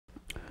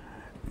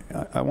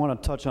I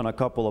want to touch on a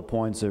couple of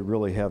points that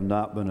really have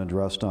not been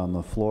addressed on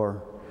the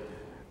floor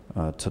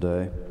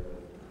today.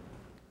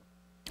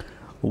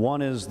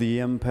 One is the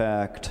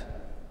impact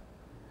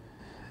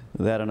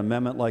that an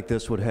amendment like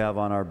this would have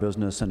on our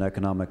business and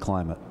economic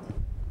climate.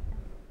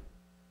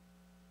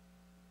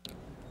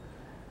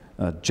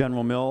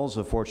 General Mills,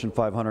 a Fortune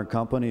 500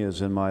 company,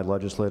 is in my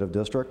legislative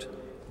district.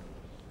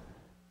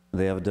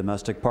 They have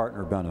domestic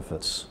partner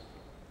benefits.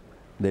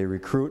 They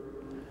recruit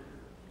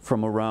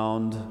from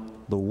around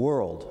the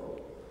world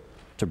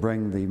to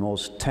bring the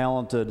most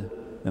talented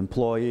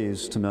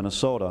employees to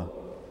Minnesota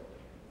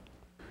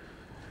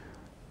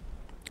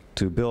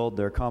to build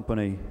their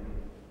company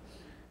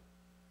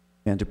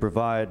and to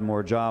provide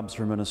more jobs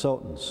for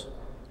Minnesotans.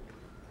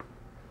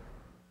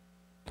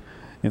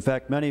 In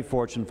fact, many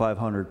Fortune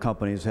 500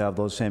 companies have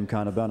those same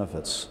kind of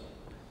benefits.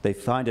 They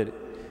find it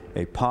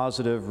a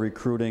positive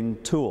recruiting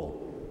tool.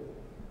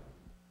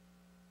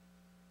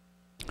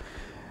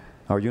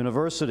 Our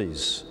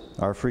universities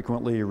are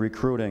frequently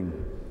recruiting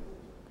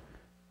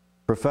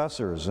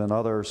professors and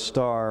other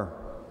star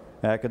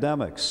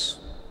academics.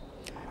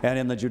 And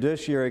in the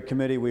Judiciary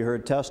Committee, we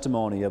heard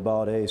testimony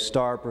about a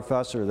star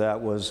professor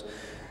that was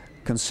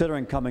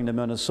considering coming to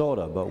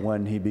Minnesota, but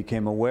when he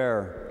became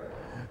aware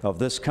of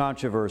this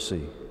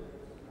controversy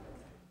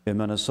in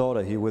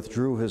Minnesota, he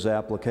withdrew his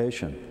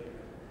application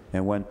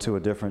and went to a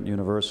different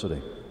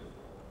university.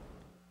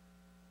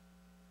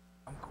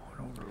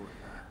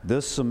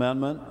 This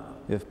amendment,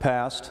 if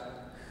passed,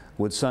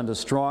 would send a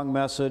strong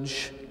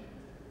message,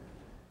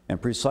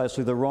 and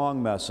precisely the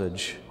wrong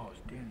message,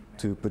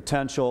 to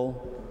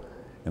potential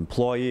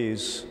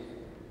employees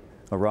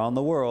around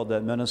the world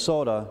that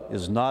Minnesota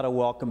is not a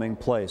welcoming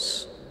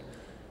place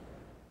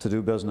to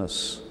do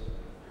business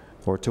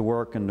or to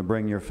work and to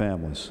bring your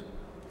families.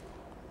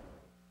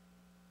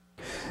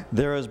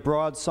 There is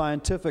broad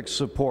scientific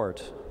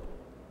support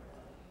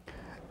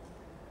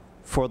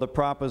for the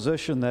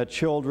proposition that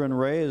children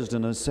raised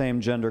in the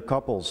same gender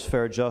couples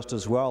fare just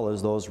as well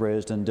as those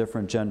raised in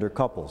different gender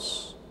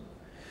couples.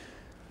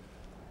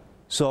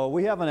 So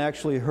we haven't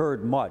actually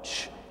heard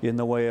much in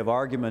the way of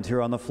argument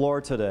here on the floor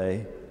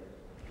today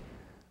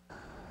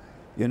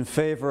in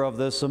favor of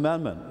this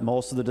amendment.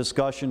 Most of the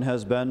discussion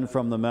has been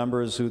from the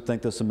members who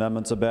think this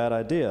amendment's a bad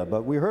idea,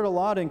 but we heard a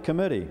lot in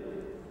committee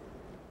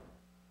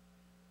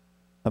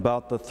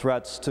about the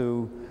threats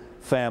to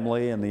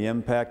family and the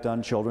impact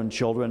on children.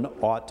 Children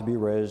ought to be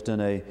raised in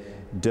a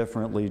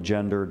differently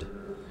gendered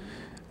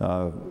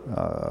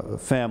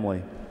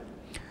family.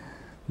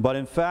 But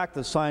in fact,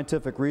 the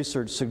scientific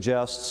research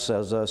suggests,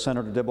 as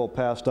Senator Dibble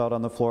passed out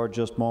on the floor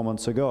just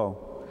moments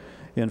ago,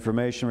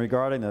 information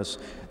regarding this,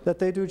 that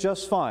they do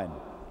just fine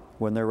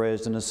when they're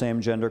raised in the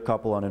same gender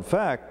couple. And in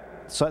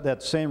fact,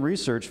 that same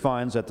research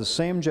finds that the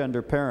same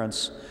gender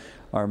parents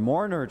are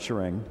more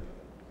nurturing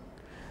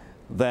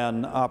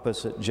than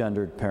opposite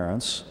gendered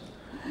parents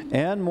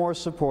and more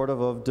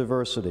supportive of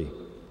diversity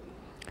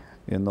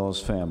in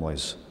those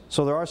families.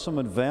 So there are some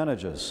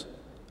advantages,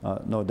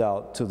 no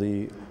doubt, to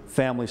the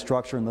family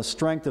structure and the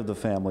strength of the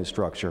family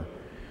structure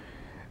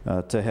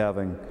to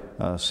having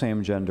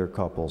same gender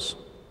couples.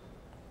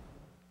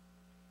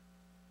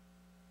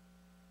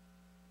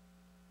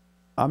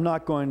 I'm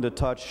not going to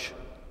touch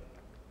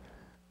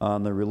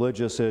on the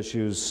religious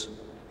issues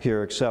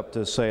here except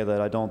to say that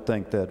I don't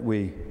think that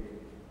we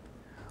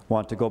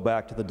want to go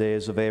back to the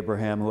days of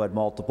Abraham, who had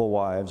multiple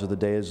wives, or the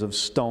days of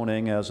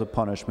stoning as a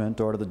punishment,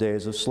 or to the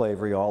days of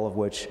slavery, all of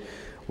which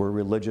were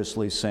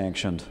religiously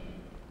sanctioned.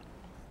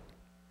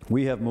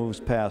 We have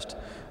moved past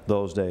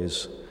those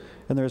days,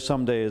 and there are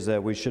some days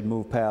that we should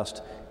move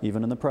past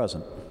even in the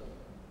present.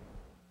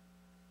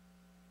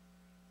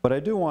 But I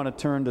do want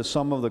to turn to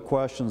some of the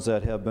questions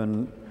that have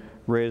been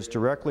raised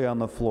directly on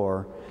the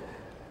floor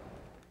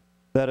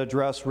that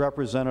address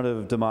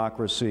representative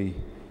democracy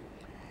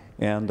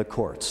and the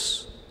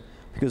courts,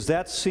 because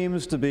that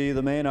seems to be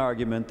the main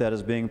argument that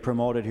is being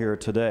promoted here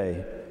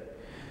today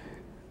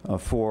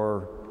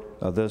for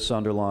this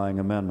underlying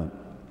amendment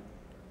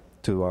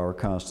to our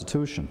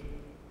Constitution.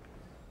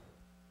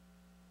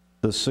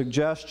 The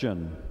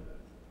suggestion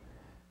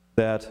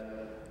that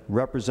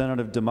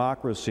representative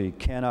democracy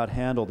cannot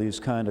handle these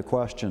kind of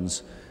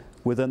questions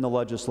within the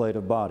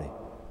legislative body.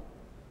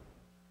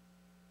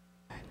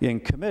 In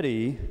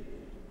committee,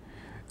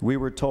 we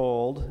were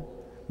told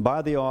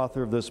by the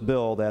author of this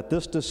bill that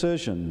this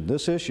decision,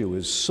 this issue,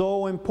 is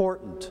so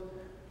important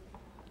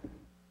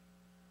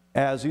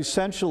as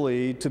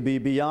essentially to be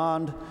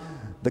beyond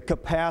the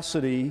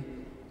capacity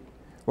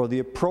or the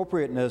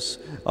appropriateness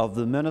of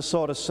the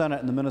Minnesota Senate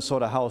and the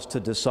Minnesota House to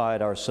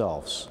decide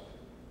ourselves.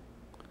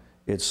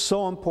 It's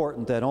so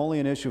important that only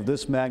an issue of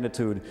this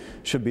magnitude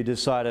should be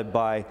decided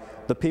by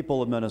the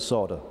people of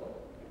Minnesota.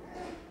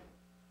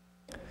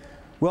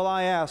 Well,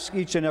 I ask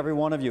each and every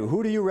one of you,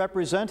 who do you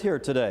represent here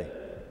today?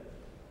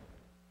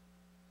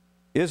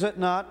 Is it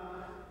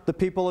not the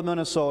people of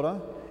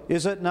Minnesota?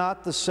 Is it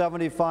not the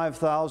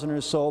 75,000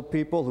 or so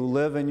people who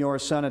live in your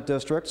Senate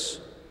districts?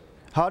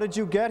 How did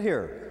you get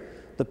here?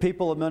 The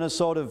people of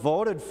Minnesota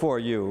voted for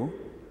you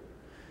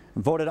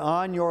voted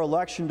on your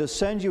election to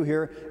send you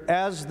here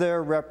as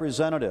their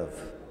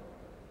representative.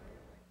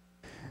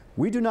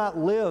 We do not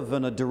live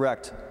in a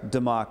direct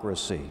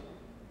democracy,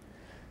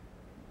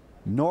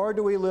 nor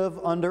do we live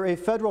under a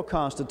federal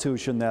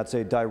constitution that's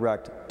a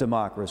direct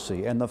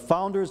democracy. And the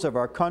founders of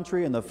our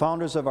country and the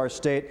founders of our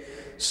state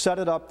set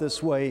it up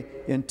this way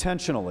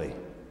intentionally.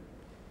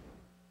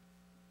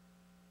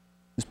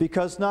 It's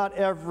because not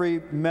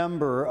every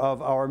member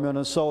of our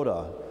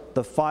Minnesota,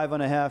 the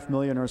 5.5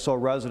 million or so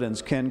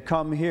residents, can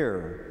come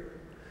here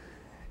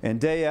and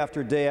day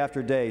after day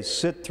after day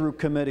sit through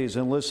committees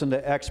and listen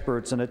to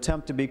experts and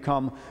attempt to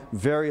become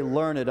very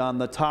learned on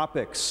the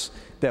topics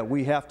that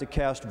we have to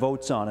cast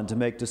votes on and to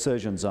make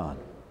decisions on.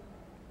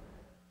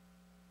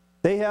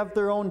 They have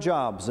their own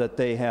jobs that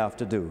they have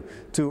to do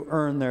to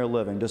earn their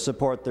living, to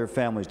support their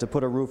families, to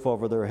put a roof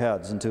over their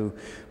heads, and to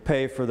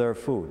pay for their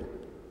food.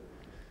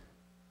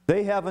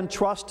 They have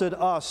entrusted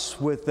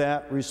us with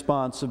that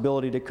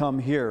responsibility to come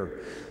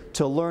here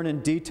to learn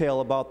in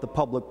detail about the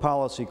public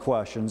policy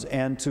questions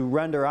and to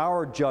render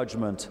our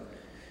judgment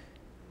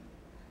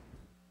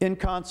in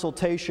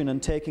consultation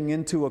and taking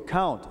into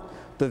account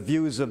the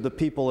views of the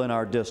people in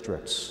our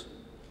districts.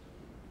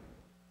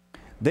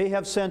 They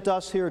have sent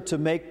us here to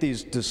make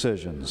these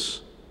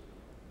decisions.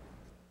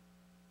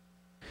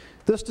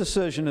 This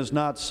decision is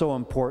not so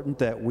important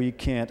that we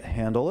can't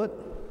handle it.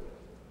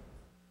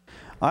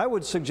 I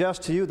would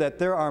suggest to you that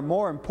there are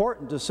more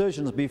important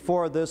decisions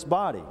before this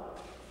body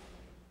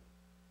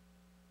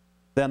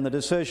than the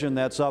decision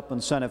that's up in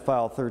Senate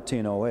File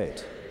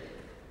 1308.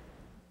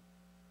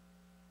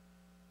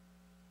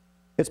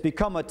 It's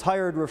become a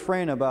tired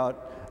refrain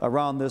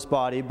around this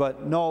body,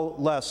 but no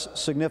less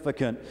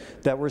significant,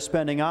 that we're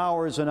spending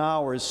hours and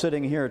hours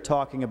sitting here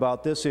talking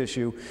about this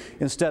issue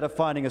instead of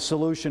finding a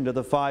solution to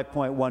the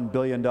 $5.1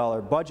 billion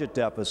budget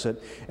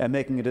deficit and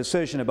making a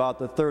decision about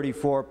the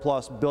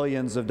 34+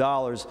 billions of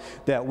dollars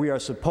that we are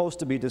supposed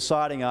to be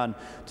deciding on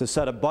to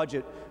set a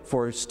budget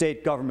for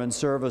state government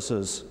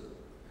services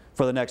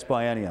for the next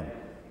biennium.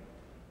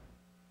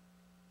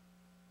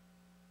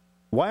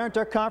 Why aren't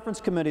our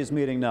conference committees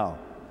meeting now?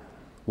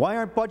 Why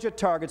aren't budget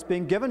targets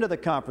being given to the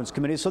conference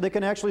committees so they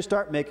can actually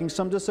start making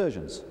some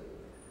decisions?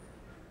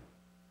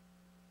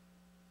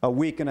 A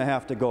week and a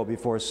half to go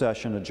before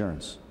session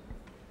adjourns.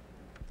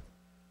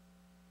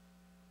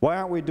 Why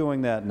aren't we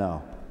doing that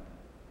now?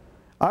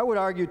 I would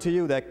argue to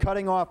you that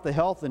cutting off the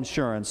health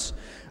insurance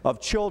of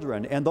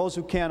children and those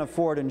who can't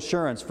afford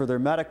insurance for their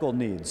medical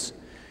needs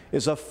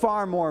is a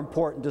far more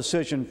important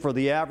decision for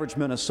the average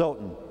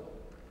Minnesotan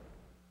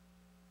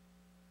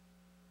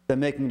than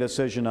making a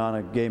decision on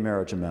a gay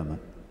marriage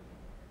amendment.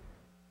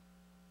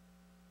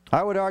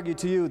 I would argue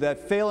to you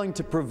that failing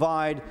to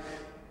provide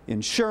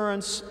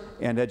insurance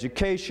and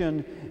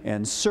education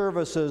and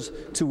services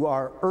to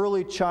our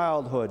early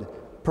childhood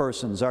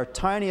persons, our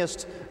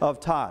tiniest of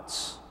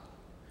tots,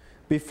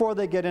 before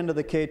they get into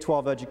the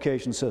K-12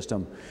 education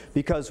system,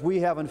 because we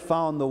haven't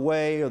found the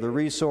way or the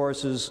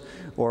resources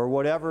or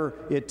whatever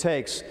it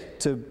takes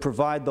to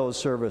provide those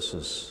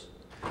services.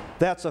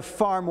 That's a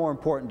far more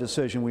important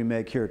decision we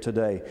make here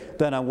today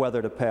than on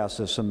whether to pass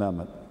this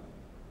amendment.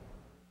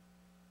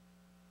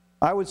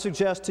 I would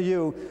suggest to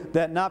you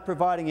that not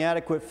providing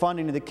adequate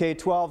funding to the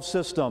K-12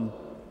 system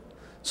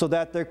so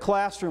that their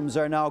classrooms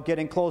are now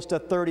getting close to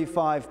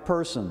 35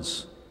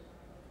 persons,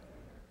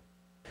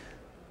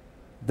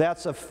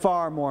 that's a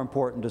far more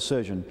important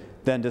decision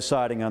than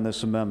deciding on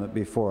this amendment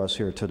before us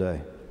here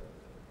today.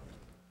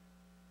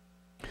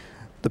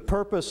 The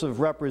purpose of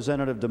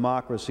representative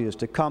democracy is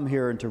to come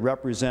here and to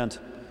represent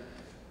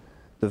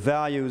the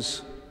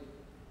values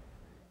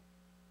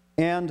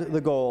and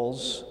the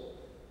goals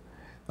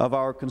of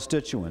our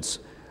constituents.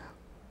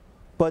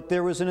 But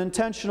there is an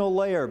intentional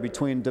layer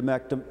between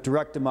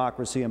direct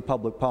democracy and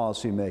public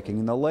policy making,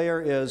 and the layer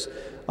is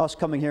us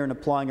coming here and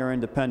applying our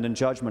independent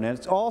judgment. And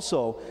it's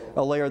also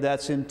a layer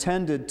that's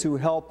intended to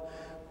help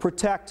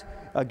protect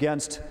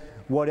against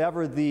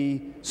whatever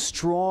the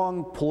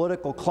strong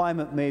political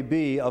climate may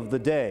be of the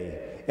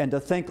day, and to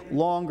think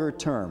longer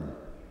term.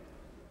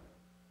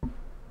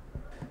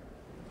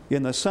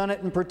 In the Senate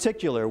in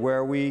particular,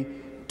 where we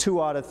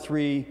 2 out of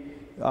 3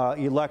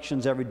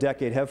 elections every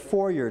decade have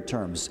 4-year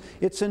terms,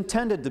 it's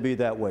intended to be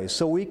that way,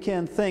 so we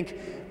can think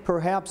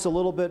perhaps a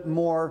little bit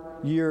more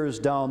years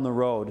down the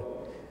road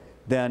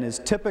than is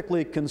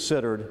typically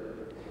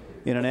considered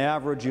in an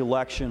average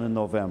election in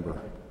November.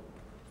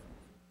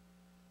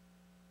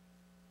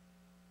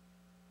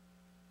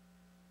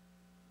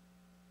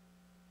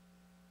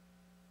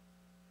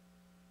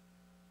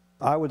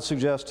 I would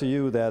suggest to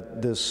you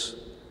that this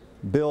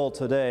bill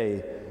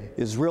today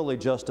is really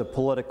just a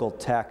political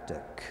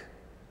tactic.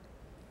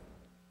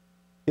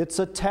 It's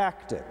a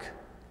tactic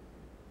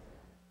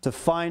to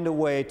find a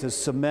way to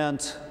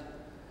cement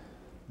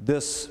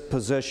this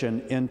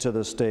position into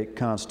the state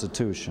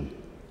constitution.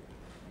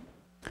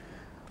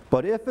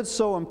 But if it's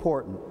so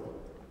important,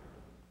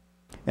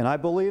 and I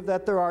believe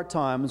that there are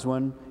times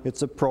when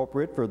it's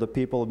appropriate for the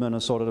people of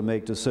Minnesota to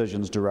make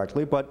decisions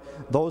directly,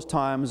 but those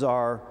times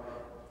are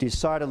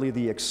decidedly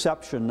the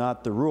exception,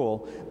 not the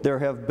rule. There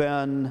have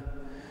been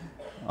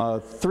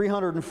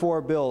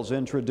 304 bills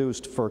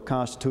introduced for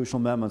constitutional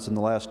amendments in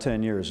the last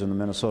 10 years in the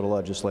Minnesota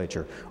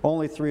legislature.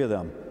 Only 3 of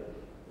them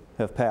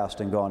have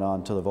passed and gone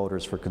on to the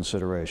voters for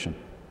consideration.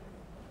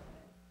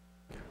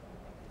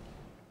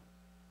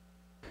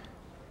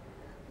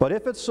 But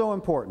if it's so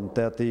important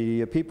that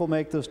the people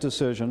make this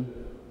decision,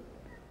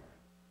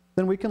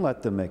 then we can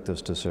let them make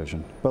this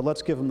decision. But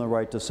let's give them the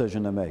right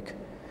decision to make.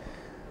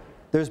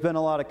 There's been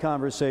a lot of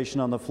conversation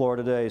on the floor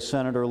today.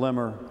 Senator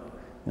Limmer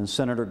and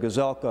Senator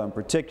Gazelka in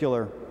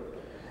particular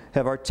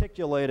have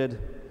articulated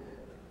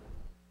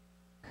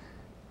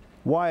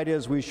why it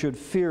is we should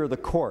fear the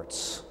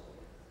courts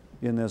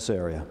in this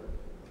area.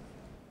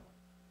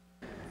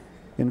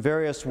 In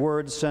various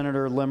words,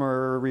 Senator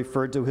Limmer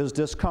referred to his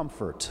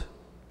discomfort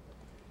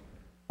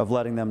of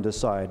letting them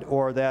decide,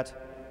 or that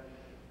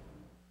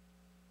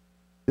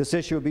this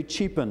issue would be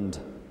cheapened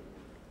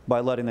by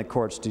letting the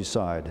courts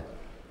decide.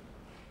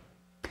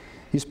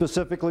 He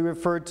specifically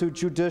referred to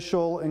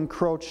judicial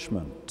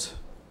encroachment,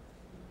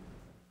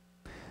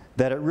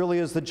 that it really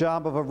is the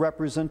job of a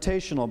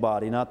representational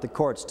body, not the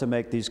courts, to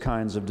make these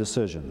kinds of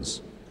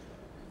decisions.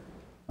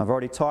 I've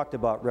already talked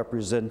about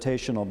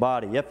representational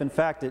body. If in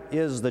fact it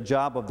is the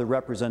job of the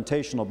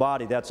representational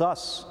body, that's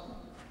us.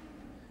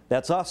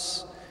 That's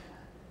us.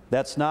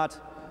 That's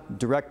not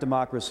direct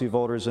democracy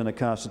voters in a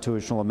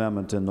constitutional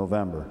amendment in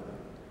November.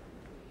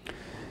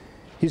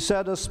 He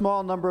said a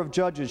small number of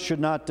judges should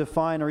not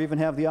define or even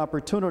have the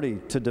opportunity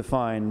to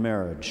define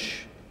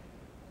marriage.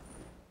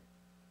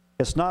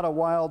 It's not a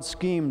wild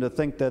scheme to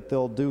think that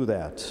they'll do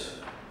that.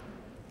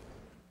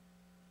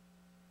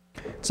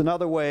 It's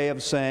another way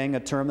of saying a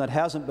term that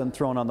hasn't been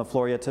thrown on the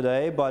floor yet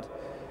today, but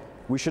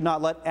we should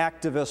not let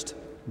activist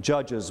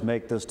judges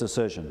make this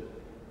decision.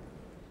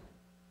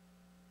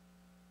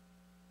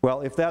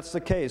 Well, if that's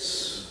the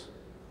case,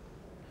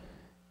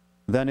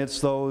 then it's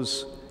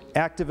those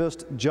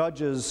activist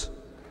judges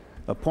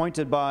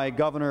appointed by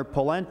Governor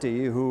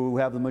Pawlenty, who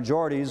have the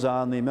majorities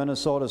on the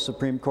Minnesota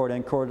Supreme Court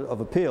and Court of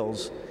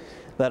Appeals,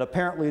 that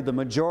apparently the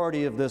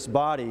majority of this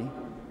body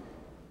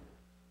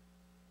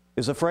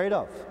is afraid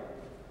of.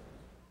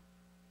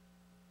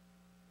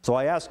 So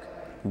I ask,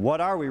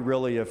 what are we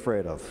really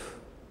afraid of?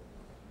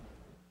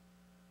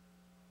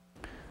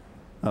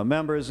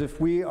 Members,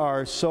 if we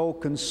are so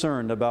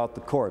concerned about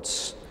the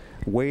courts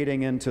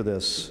wading into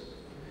this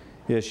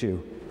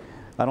issue,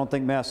 I don't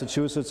think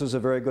Massachusetts is a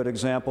very good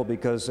example,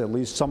 because at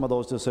least some of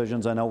those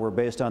decisions I know were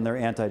based on their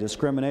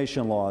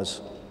anti-discrimination laws,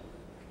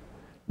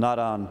 not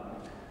on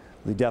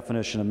the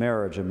definition of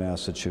marriage in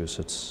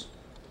Massachusetts.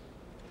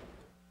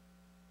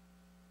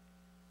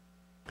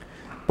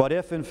 But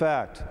if in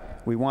fact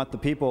we want the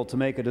people to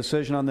make a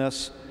decision on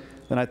this,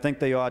 then I think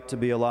they ought to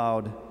be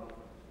allowed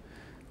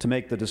to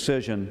make the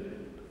decision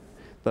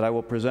that I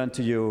will present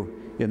to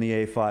you in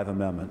the A5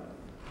 amendment.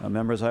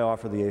 Members, I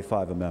offer the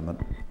A5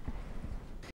 amendment.